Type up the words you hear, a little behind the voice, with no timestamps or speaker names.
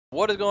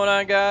What is going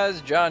on,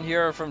 guys? John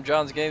here from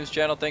John's Games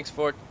channel. Thanks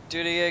for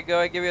tuning in. Go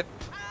ahead, give me a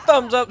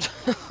thumbs up.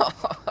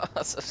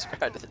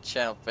 Subscribe to the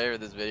channel. Favorite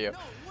this video.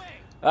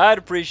 I'd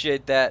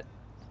appreciate that.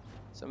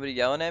 Somebody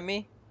yelling at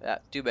me?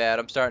 Too bad.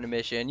 I'm starting a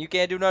mission. You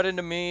can't do nothing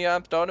to me.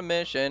 I'm starting a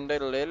mission.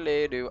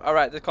 Diddle-diddle-diddle.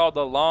 Alright, this is called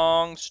the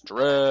long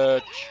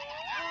stretch.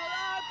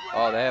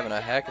 Oh, they're having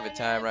a heck of a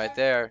time right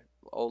there.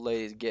 Old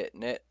lady's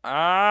getting it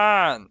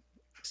on.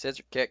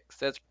 Scissor kick.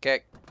 Scissor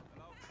kick.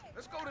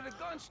 Let's go to the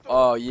gun store.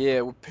 Oh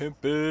yeah, we're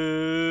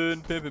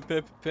pimping. About to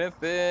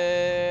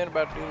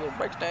do a little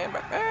break stand.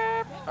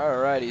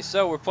 Alrighty,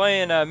 so we're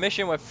playing a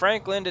mission with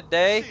Franklin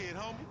today.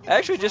 I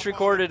actually just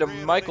recorded a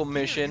Michael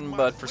mission,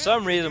 but for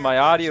some reason my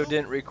audio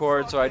didn't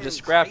record, so I just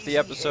scrapped the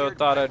episode.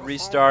 Thought I'd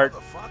restart,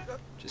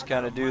 just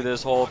kind of do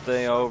this whole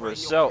thing over.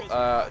 So,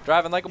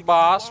 driving like a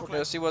boss. We're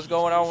gonna see what's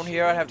going on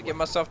here. I have to get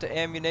myself to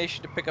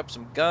ammunition to pick up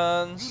some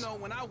guns.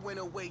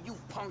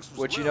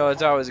 Which, you know,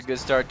 it's always a good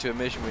start to a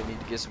mission when you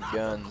need to get some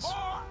guns.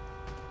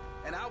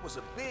 And I was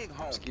a big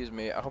homie. Excuse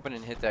me, I hope I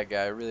didn't hit that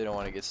guy. I really don't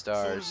want to get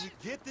stars.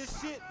 Better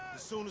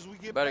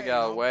Better get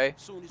out of the way.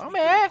 Oh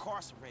man!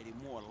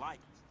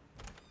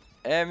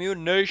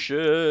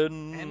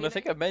 Ammunition. I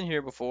think I've been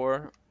here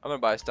before. I'm gonna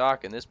buy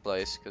stock in this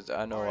place because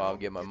I know I'll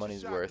get my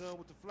money's worth.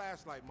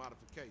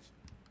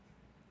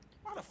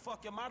 Why the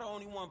fuck am I the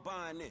only one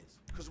buying this?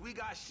 Cause we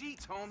got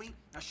sheets, homie.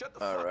 Now shut the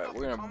fuck up. Alright,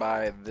 we're gonna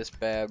buy this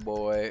bad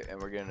boy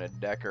and we're gonna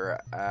deck her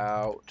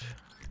out.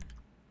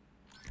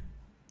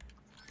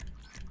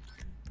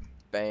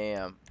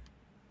 Bam.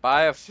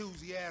 Buy a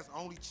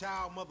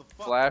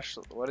flash.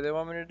 What do they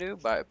want me to do?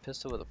 Buy a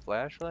pistol with a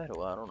flashlight?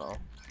 Well, I don't know.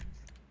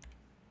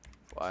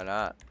 Why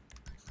not?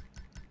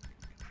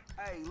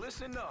 Hey,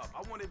 listen up.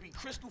 I want to be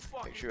crystal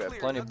fucking Make sure you have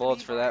clear. plenty of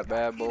bullets for that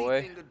bad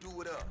boy.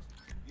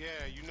 Yeah,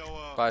 you know,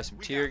 buy some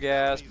tear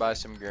gas, buy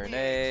some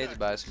grenades,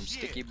 buy some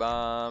sticky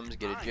bombs,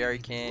 get a jerry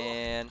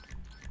can.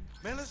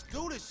 Man, let's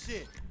do this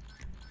shit.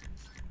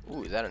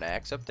 Ooh, is that an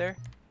axe up there?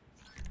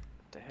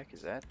 What the heck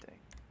is that thing?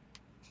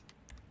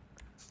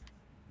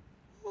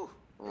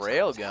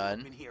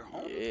 Railgun?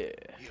 Yeah.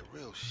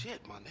 Real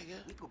shit, my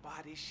nigga. We could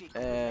buy this shit.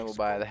 And we'll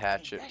buy the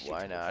hatchet.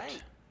 Why not?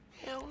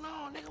 Hell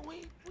no, nigga.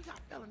 We got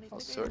felonies. All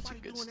nigga. sorts of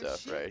Ain't good nobody doing that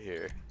stuff right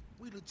here.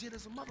 We legit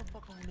as a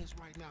motherfucker on this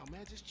right now,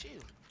 man. Just chill.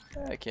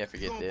 I can't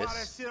forget Buy that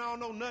this. shit I don't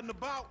know nothing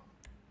about.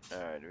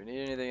 Alright, do we need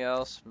anything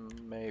else?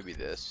 Maybe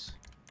this.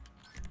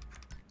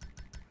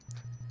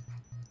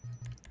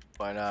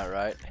 Why not,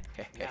 right?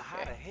 Now,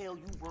 how the hell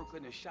you work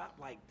in a shop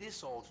like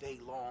this all day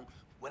long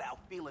without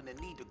feeling the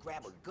need to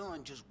grab a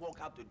gun, just walk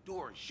out the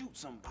door and shoot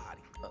somebody?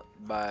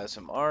 Buy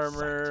some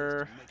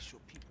armor.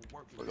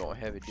 We're going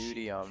heavy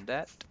duty on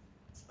that.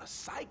 A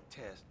psych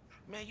test?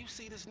 Man, you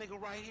see this nigga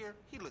right here?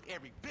 He look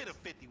every bit of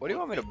 50. What do you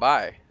want me to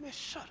buy? Man,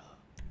 shut up.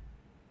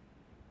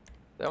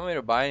 Do you want me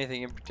to buy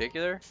anything in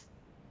particular?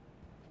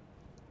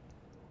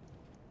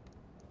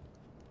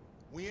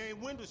 We ain't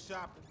window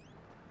shopping.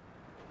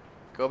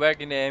 Go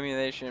back into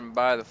ammunition and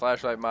buy the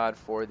flashlight mod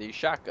for the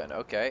shotgun.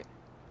 Okay.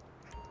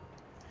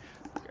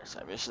 Guess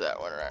I missed that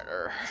one right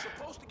there. You're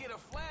supposed to get a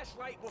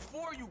flashlight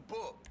before you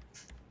book.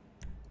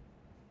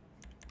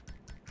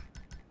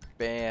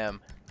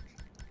 Bam.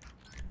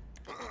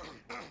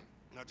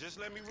 Now just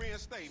let me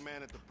reinstate,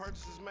 man, if the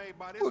purchase is made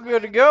by this We're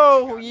good to man,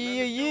 go. got nothing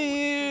Yeah, to do with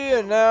the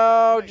yeah. two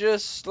Now companies.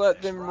 just let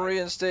That's them right.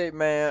 reinstate,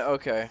 man.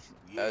 Okay.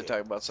 Yeah. I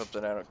talk about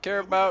something I don't care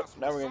Yeah, we got about. some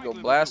Now we're gonna go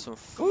recycling blast to some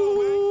do. Come on,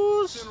 man.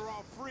 fools. Send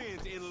our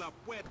friends in La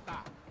Puerta.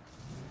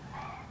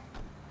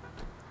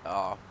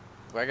 Oh,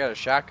 if I got a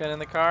shotgun in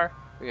the car,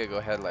 we gotta go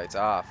headlights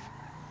off.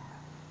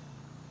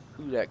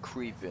 Who that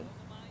creeping?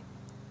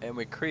 And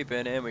we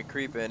creeping, and we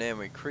creeping, and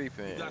we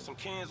creeping. You got some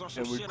cans or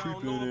some And we shit I don't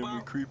creeping, know and we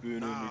about? creeping,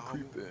 and we Nah,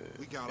 creeping.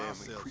 we got and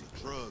ourselves we a creeping,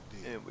 drug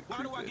deal. and we Why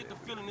do I creeping, get the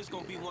and feeling it's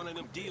gonna be one of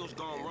them deals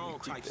gone and we wrong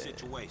type creeping.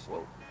 situation?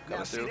 Whoa, Now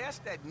coming see, through. that's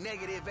that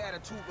negative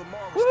attitude Lamar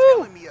was Woo!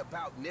 telling me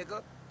about,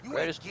 nigga. You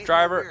Greatest ain't getting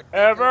driver nowhere thinking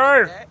ever.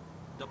 like that.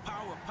 The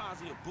power of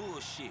positive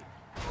bullshit.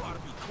 You ought to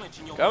be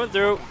clenching your Coming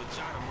through.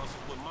 vagina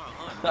muscles with my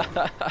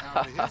honey.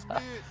 Now, with his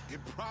bid, it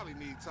probably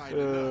needs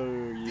tightening up.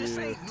 Oh This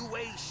yeah. ain't new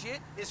age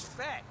shit. It's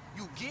fact.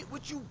 You get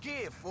what you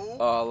give, fool.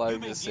 Oh, I You like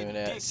been this getting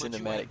dick, but you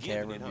cinematic ain't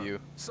giving camera it, huh? view.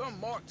 Some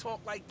Mark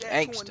talk like that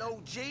Gangsta. to an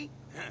OG.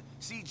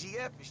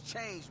 CGF has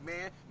changed,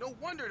 man. No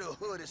wonder the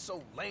hood is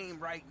so lame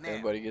right now.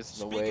 Everybody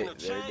gets in the Speaking way, of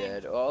they're change,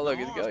 dead. Oh, look,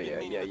 it's Lamar's go. been Yeah,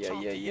 meaning yeah, to yeah,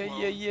 talk yeah, to you, yeah, yeah,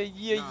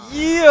 Nah.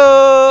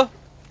 yeah,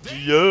 yeah,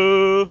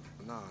 yeah.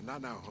 Nah,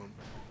 not now, homie.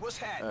 What's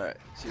happening? All right,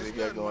 see what we It's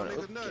got nothing, my going. nigga,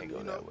 Oh, nothing, can't go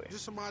you that know, way.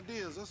 just some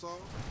ideas, that's all.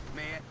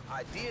 Man,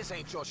 ideas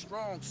ain't your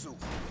strong suit,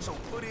 so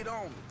put it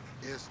on me.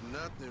 It's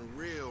nothing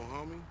real,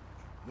 homie.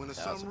 When it's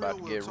Now it's something about real,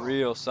 to we'll get talk.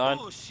 real, son.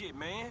 Bullshit,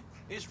 man.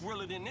 It's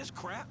realer than this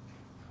crap.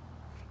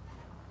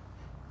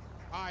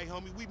 All right,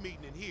 homie, we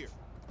meeting in here.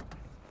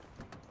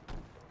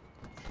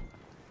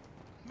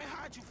 Man,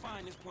 how'd you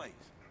find this place?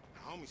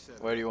 Homie said,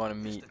 Where do you want to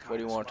It's meet? the What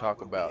do you kind of want to spot talk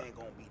where we about? ain't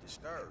gonna be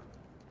disturbed.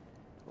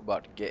 We're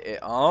about to get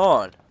it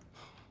on.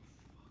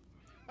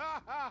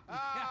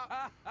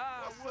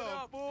 What's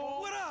up,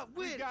 fool? What up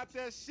We with it? got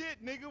that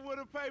shit, nigga, with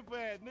a paper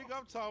at. Nigga,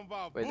 I'm talking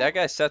about Wait, boot. that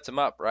guy sets him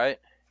up, right?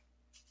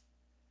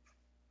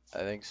 I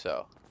think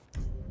so.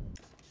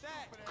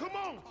 Come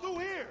on, through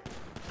here.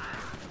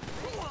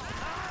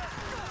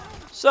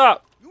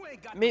 Sup?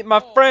 Meet my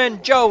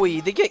friend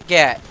Joey, the Git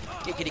Gat.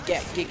 Giggity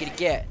gat, giggity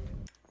gat.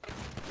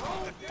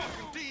 Fucking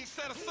D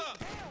set us up.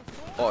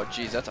 Oh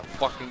jeez, that's a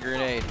fucking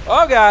grenade.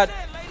 Oh god.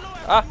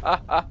 Ah,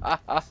 ah, ah, ah,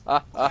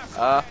 ah, ah,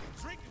 ah,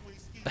 Drinking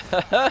whiskey.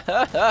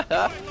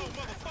 ah. No,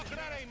 motherfucker,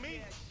 that ain't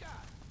me.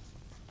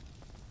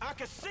 I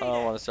can see I don't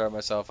that. want to start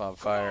myself on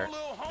fire. Come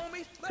on, little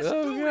homie. Let's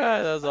Oh do god,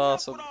 this. that's Enough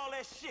awesome. with all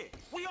that shit.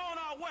 We on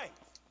our way.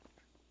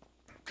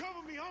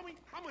 Cover me, homie.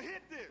 I'ma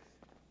hit this.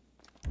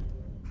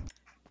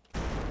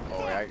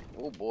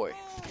 Oh boy.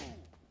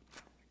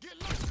 Get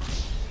low.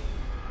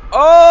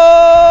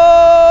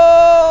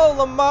 Oh,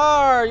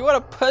 Lamar, you what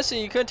a pussy.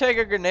 You couldn't take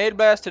a grenade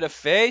blast to the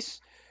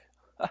face?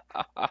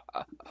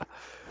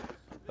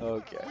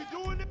 Okay. We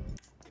doing it?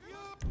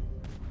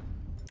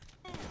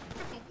 This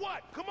is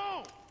what? Come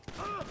on.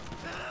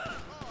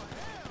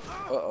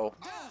 Uh-oh.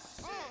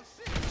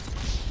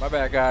 My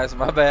bad, guys.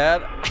 My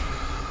bad.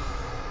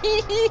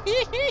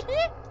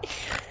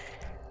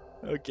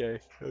 Okay.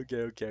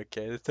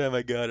 This time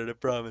I got it, I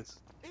promise.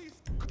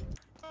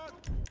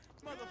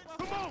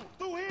 Come on,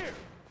 through here.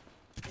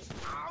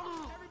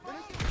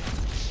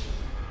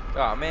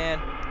 Oh, man.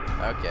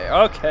 Okay.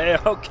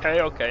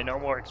 No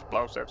more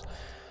explosives.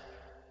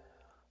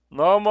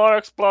 No more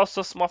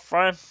explosives, my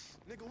friend.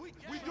 Nigga, we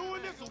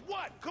doing this or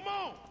what? Come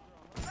on.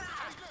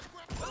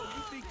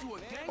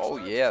 Oh,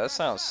 yeah, that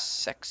sounds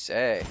sexy.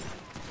 That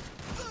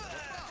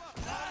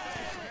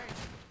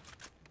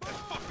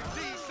fucking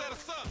D set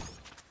us up.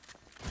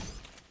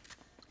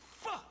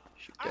 Fuck.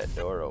 Shoot that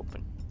door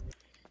open.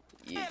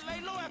 Yeah, Yeah.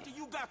 lay low after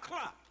you got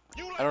clocked.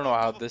 I don't know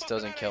how this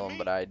doesn't kill him,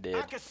 but I I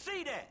did. can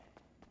see that.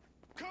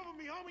 Cover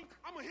me, homie.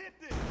 I'ma hit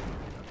this.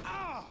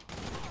 Ah.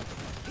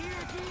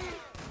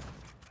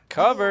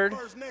 Covered.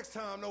 First next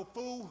time, no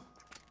fool.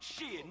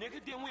 Shit,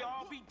 nigga, then we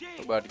all be dead.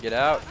 We're about to get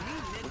out.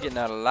 We're getting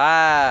out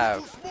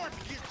alive. Too smart to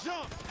get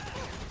jumped.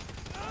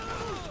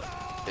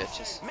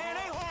 Bitches. Man,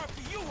 ain't hard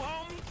for you,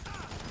 homie.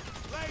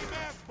 Lame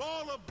ass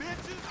ball of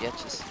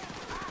bitches.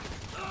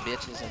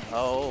 Bitches and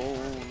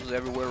hoes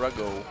everywhere I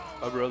go.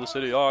 Every other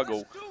city I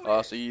go,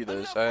 I see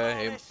the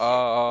same.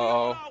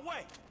 Oh.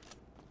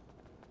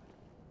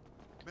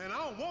 Man, I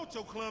don't want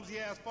your clumsy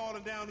ass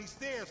falling down these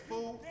stairs,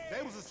 fool.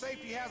 They was a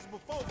safety hazard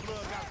before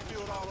blood got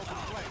spilled all over the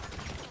place.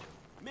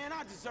 Man,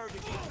 I deserve to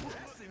get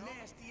that's a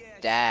nasty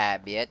ass. Die,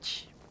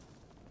 bitch.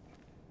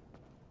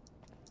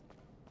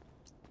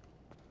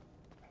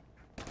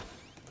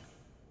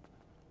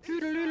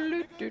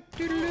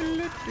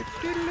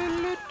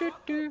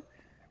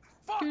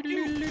 Fuck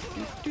you.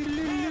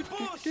 Man,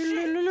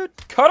 bullshit.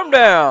 Cut him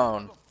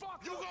down.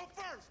 You go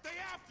first. Stay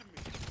after me.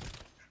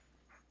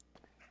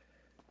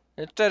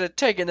 Instead of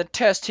taking the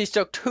test, he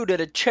stuck two to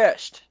the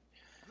chest.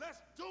 Let's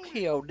do it.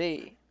 P.O.D. We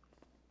ain't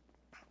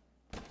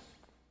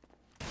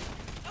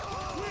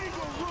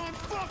gonna run.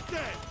 Fuck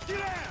that.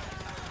 Get out.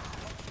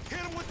 Hit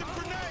him with the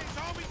grenades,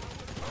 homie.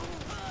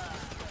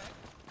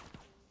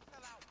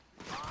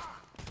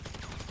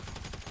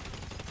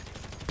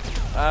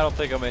 I don't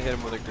think I'm gonna hit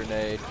him with a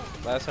grenade.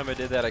 Last time I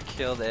did that, I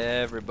killed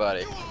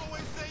everybody. You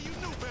always say you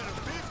knew better,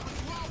 bitch, but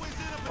you always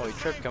end up in Oh, he the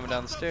tripped same coming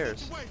down the fucked up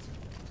stairs. situation.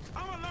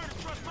 I'ma learn to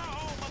trust my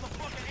own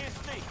motherfucking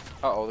instincts.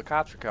 Uh-oh, the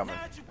cops are coming.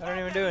 Now that you I don't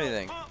even pop do that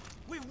anything. little pump,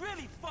 we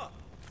really fucked.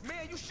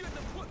 Man, you shouldn't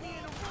have put me in the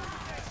room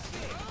with that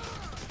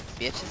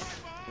shit. Bitches.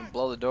 You can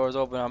blow the doors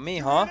open on me,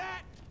 You huh? hear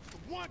that?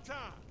 One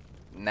time.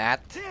 Not.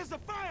 There's the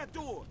fire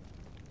door.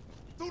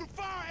 Through the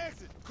fire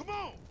exit. Come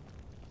on.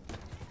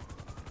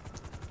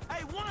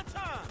 Hey, one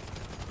time.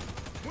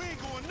 We ain't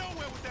going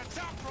nowhere with that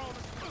chopper on us.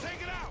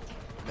 Take it out.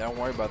 Don't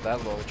worry about that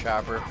little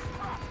chopper.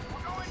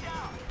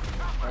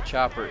 That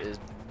chopper is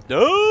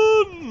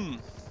done.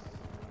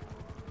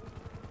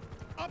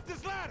 Up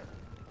this ladder.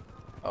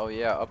 Oh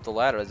yeah, up the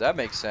ladder. Does that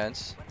make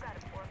sense?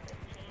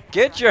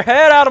 Get your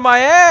head out of my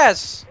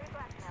ass!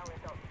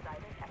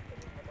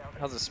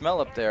 How's it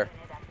smell up there?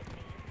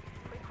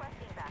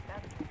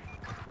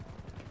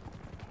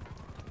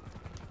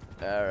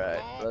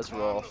 Alright, let's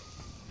roll.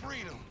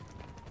 Freedom.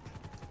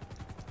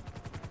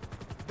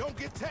 Don't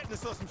get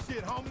tetanus or some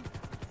shit, homie.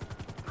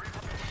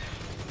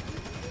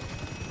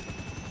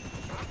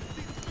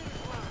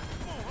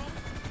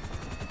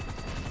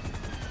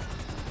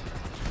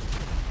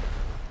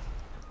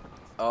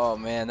 Oh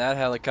man, that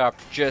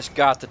helicopter just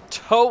got the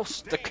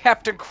toast, the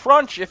Captain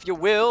Crunch, if you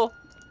will.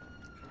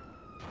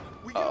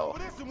 We get Uh-oh. over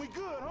this and we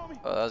good, homie.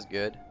 Oh, that's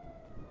good.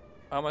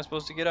 How am I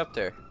supposed to get up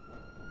there?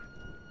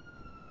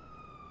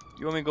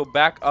 You want me to go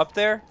back up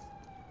there?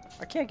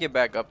 I can't get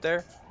back up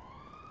there.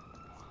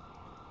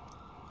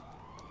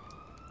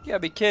 You gotta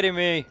be kidding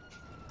me.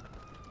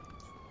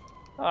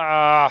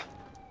 Ah.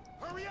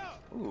 Hurry up.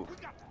 Ooh. We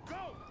got to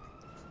go.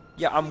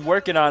 Yeah, I'm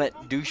working on it,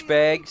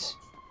 douchebags.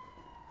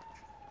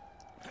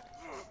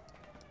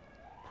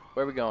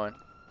 Where are we going?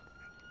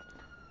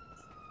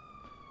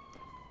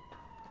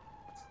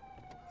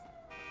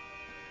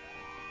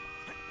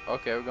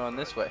 Okay, we're going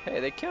this way. Hey,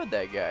 they killed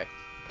that guy.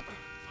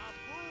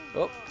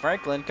 Oh,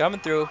 Franklin coming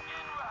through.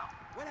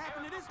 What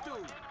happened to this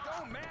dude?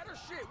 don't matter.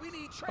 Shit, we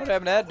need What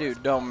happened to that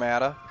dude? Don't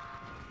matter.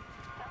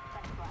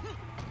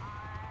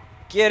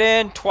 Get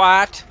in,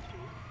 twat.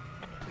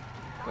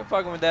 Quit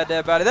fucking with that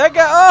dead body. That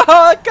guy, oh,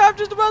 that cop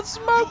just about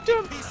smoked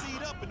him.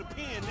 PC'd up in the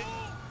pen, nigga.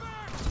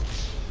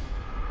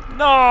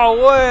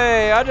 No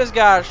way. I just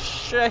got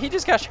shot. He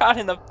just got shot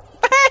in the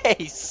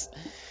face.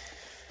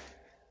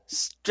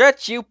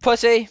 Stretch, you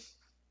pussy.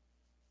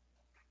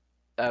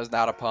 That was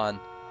not a pun.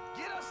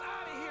 Get us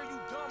out of here, you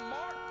dumb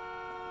mark.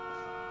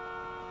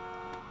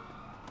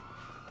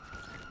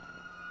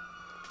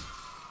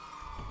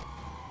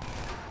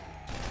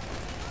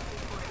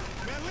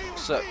 Man, leave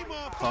What's us up, be,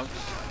 motherfucker.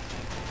 punks?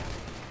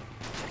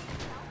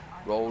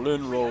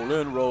 Rolling,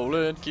 rolling,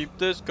 rolling. Keep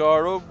this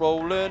car a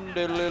rolling.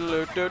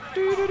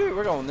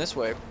 We're going this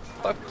way.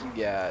 Fuck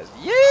you guys.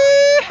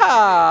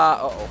 Yeehaw!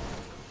 Uh-oh.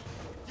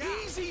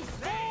 Easy,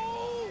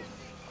 fool.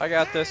 I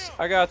got this.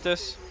 I got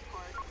this.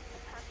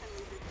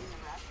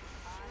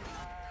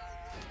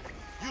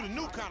 You the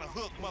new kind of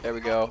hook, motherfucker. There we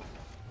go.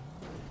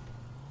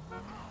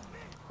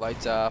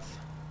 Lights off.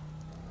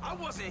 I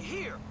wasn't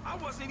here. I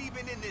wasn't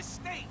even in this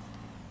state.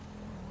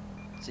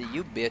 See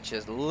you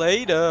bitches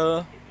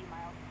later.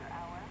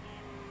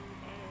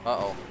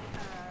 Uh-oh.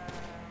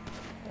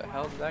 The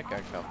hell did that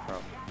guy come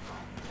from?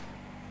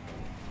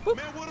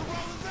 Man, where the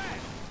roll is at?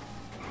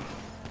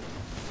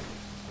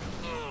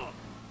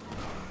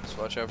 Just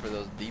watch out for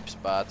those deep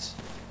spots.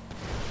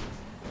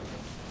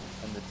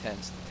 And the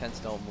tents. The tents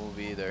don't move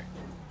either.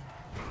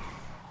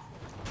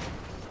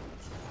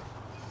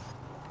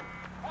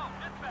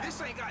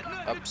 This ain't got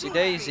nothing to Upsy do with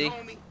daisy. me,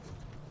 homie.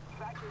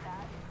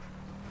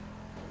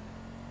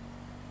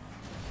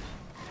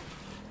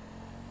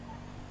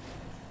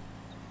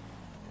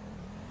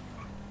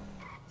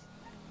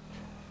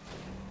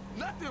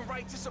 Nothing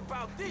righteous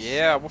about this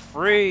Yeah, shit. we're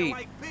free.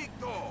 Acting like big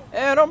dog.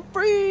 And I'm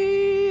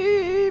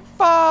free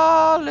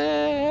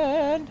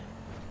falling.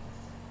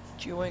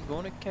 But you ain't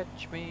gonna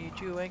catch me.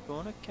 You ain't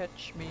gonna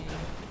catch me.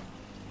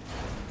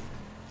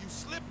 You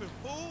slipping,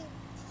 fool.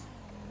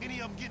 Any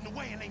of them getting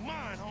away and they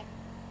mine, homie.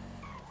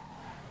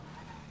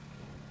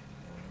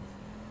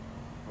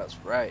 That's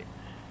right.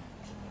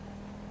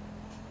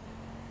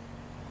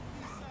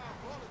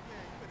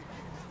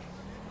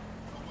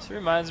 This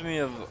reminds me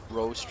of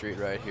Rose Street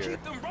right here.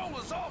 Keep them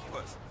rollers off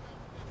us.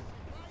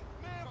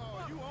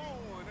 Oh, you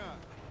own one,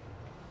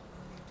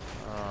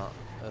 huh?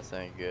 That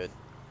ain't good.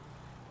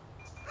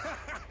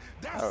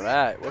 That's All it.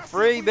 right, we're That's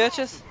free, it. We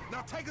bitches. awesome.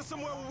 Now take us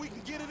somewhere where we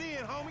can get it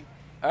in, homie.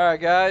 All right,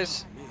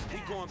 guys, We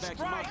going back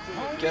to my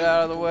crib. get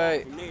out of the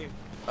way. From there.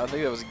 I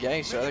think that was a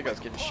gangster. I think I was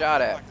getting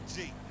shot at. Like a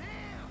G.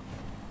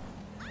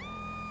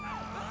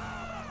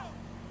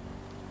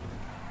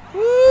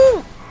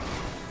 Woo!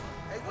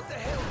 Hey, what the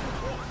hell you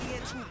brought me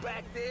into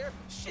back there?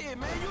 Shit,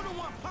 man, you the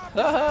one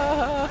popping.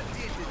 I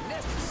did the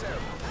necessary.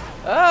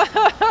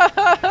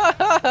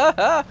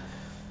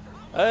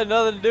 I had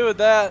nothing to do with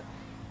that.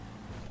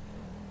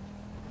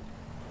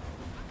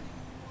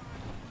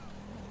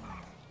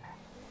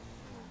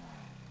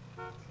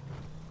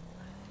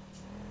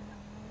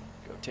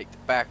 Go take the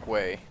back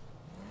way.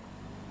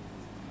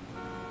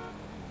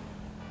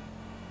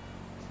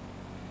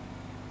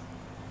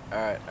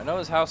 Alright, I know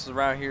his house is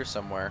around here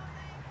somewhere.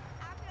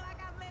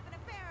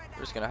 We're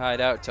just gonna hide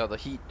out till the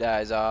heat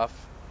dies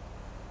off.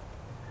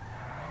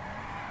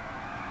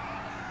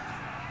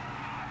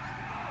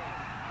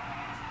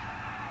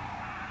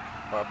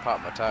 Or I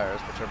pop my tires,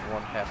 whichever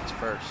one happens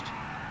first.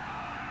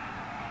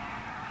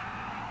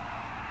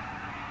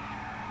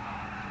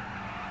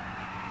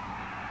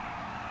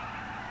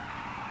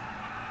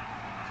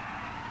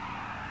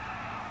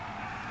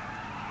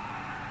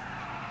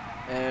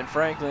 And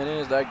Franklin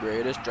is the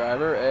greatest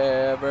driver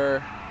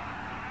ever.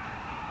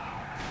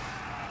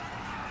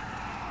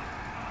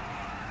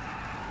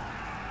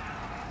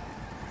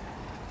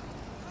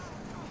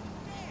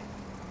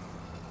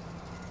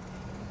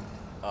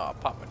 Oh, I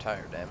popped my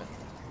tire, damn it.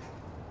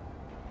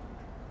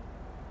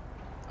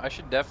 I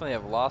should definitely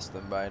have lost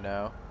them by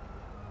now.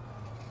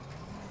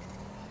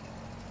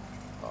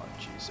 Oh,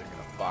 jeez, they're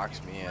gonna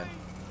box me in.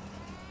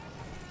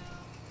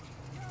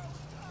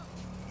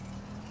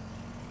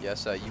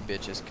 Yes, you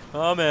bitches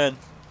coming.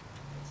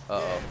 Uh-oh.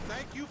 Yeah,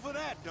 thank you for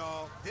that,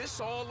 dog. This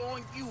all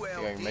on you, LD.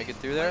 You gonna make it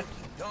through there?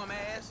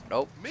 Dumbass.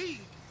 Nope. Me?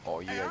 Oh,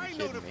 you Hey, gotta I be ain't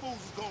know kidding the me. fools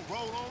was gonna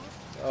roll on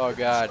us. Oh,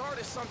 God.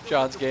 Started something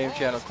John's with the Game balls.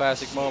 Channel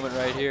classic Shit, moment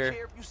right I don't here.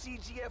 care if you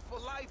CGF for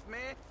life,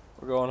 man.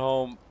 We're going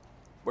home.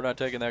 We're not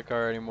taking that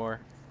car anymore.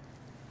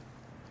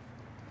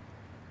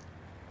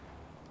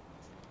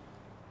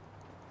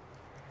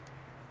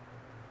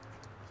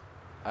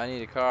 I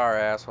need a car,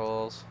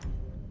 assholes.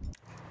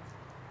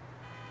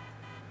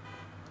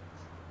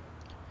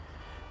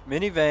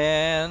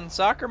 Minivan,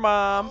 soccer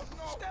mom.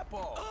 Step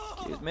off.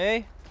 Excuse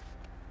me.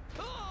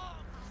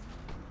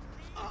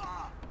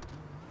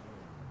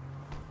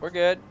 We're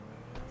good.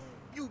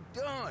 You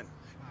done.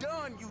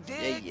 Done, you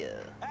did. Yeah.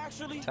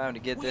 Actually, Time to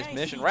get we this ain't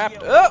mission CGL wrapped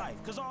for up. life,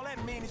 Cause all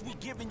that means is we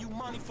giving you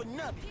money for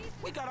nothing.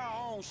 We got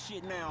our own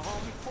shit now,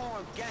 homie.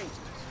 Foreign gangsters.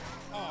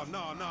 Oh,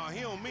 no,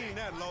 he don't mean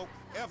that, Lo.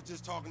 F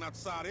just talking out the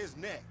side of his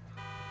neck.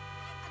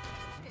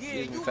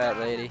 Excuse me, fat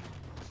lady.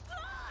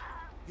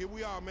 Here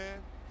we are, man.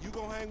 You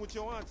gonna hang with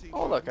your auntie.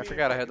 Oh look, I Me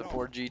forgot I and had the Bucky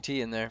Ford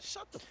GT in there.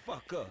 Shut the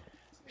fuck up.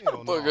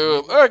 Hell no, Fuck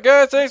up. nigga. Alright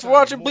guys, thanks for Sounding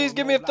watching. more Please and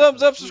give me a more like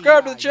thumbs up, a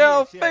subscribe to the sweet-eyed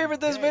channel, bitch every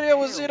favorite this day. video.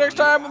 We'll see you next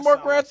Hell, time nigga, with I more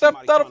sound Grand like Theft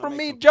somebody Auto trying to from make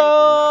me, some paper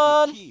and not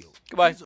John. get killed. Goodbye.